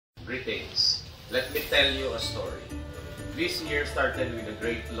Greetings. Let me tell you a story. This year started with a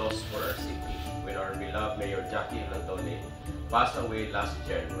great loss for our city when our beloved Mayor Jackie Landone passed away last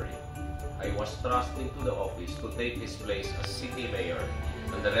January. I was thrust into the office to take his place as city mayor,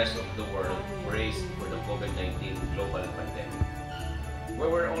 and the rest of the world braced for the COVID-19 global pandemic. We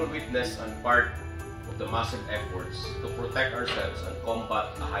were all witness and part of the massive efforts to protect ourselves and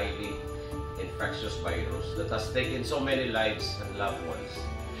combat a highly infectious virus that has taken so many lives and loved ones,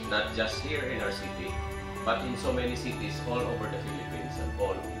 not just here in our city, but in so many cities all over the Philippines and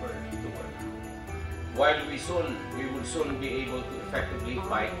all over the world. While we will soon be able to effectively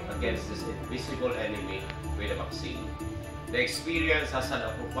fight against this invisible enemy with a vaccine, the experience has had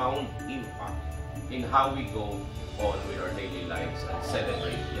a profound impact in how we go on with our daily lives and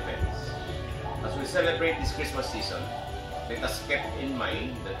celebrate events. As we celebrate this Christmas season, let us keep in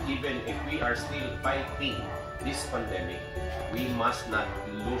mind that even if we are still fighting this pandemic, we must not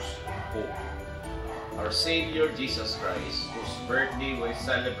lose hope. Our Savior Jesus Christ, whose birthday we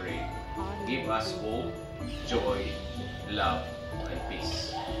celebrate, give us hope, joy, love, and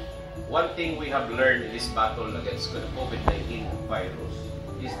peace. One thing we have learned in this battle against the COVID-19 virus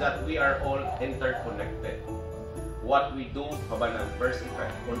is that we are all interconnected. What we do have an adverse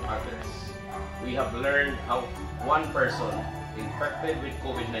effect on others. We have learned how one person infected with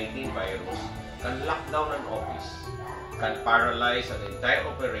COVID-19 virus can lock down an office, can paralyze an entire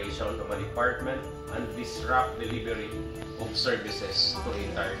operation of a department, and disrupt delivery of services to the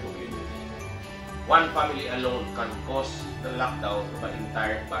entire community. One family alone can cause the lockdown of an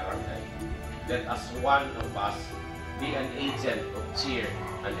entire barangay. Let us one of us be an agent of cheer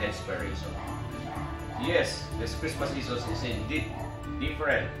and inspiration. Yes, this Christmas season is indeed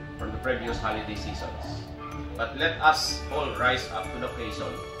different from the previous holiday seasons. But let us all rise up to the occasion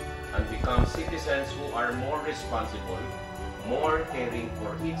and become citizens who are more responsible, more caring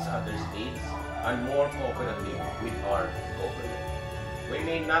for each other's needs, and more cooperative with our government. We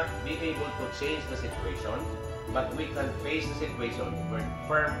may not be able to change the situation, but we can face the situation with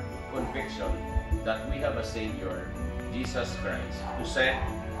firm conviction that we have a Savior, Jesus Christ, who said,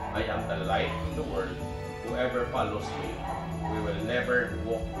 "I am the light of the world. Whoever follows me, we will never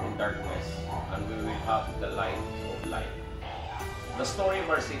walk in darkness, and we will have the light of life." The story of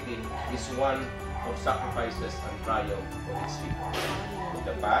our city is one of sacrifices and triumph of its people, of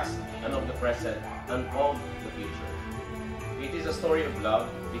the past and of the present and of the future. It is a story of love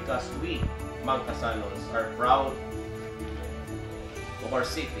because we, Mangkasanons, are proud of our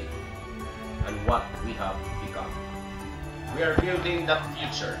city and what we have become. We are building that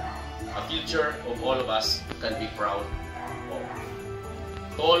future, a future of all of us can be proud of.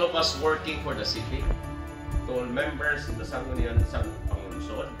 To all of us working for the city, to all members of the Sangguniang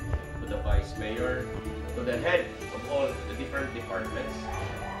Pangungsod, to the Vice Mayor, to the head of all the different departments,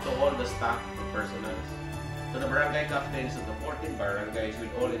 to all the staff and personnel, to the barangay captains of the 14 barangays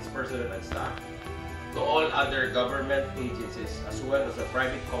with all its personnel and staff, to all other government agencies as well as the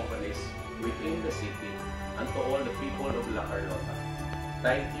private companies within the city, and to all the people of La Carlota.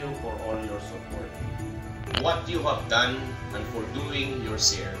 Thank you for all your support. What you have done and for doing your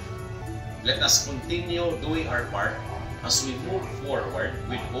share. Let us continue doing our part as we move forward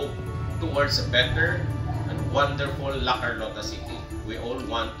with hope towards a better and wonderful La Carlota city we all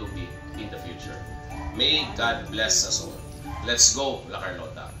want to be in the future. May God bless us all. Let's go, La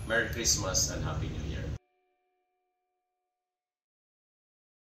Carlota. Merry Christmas and Happy New Year.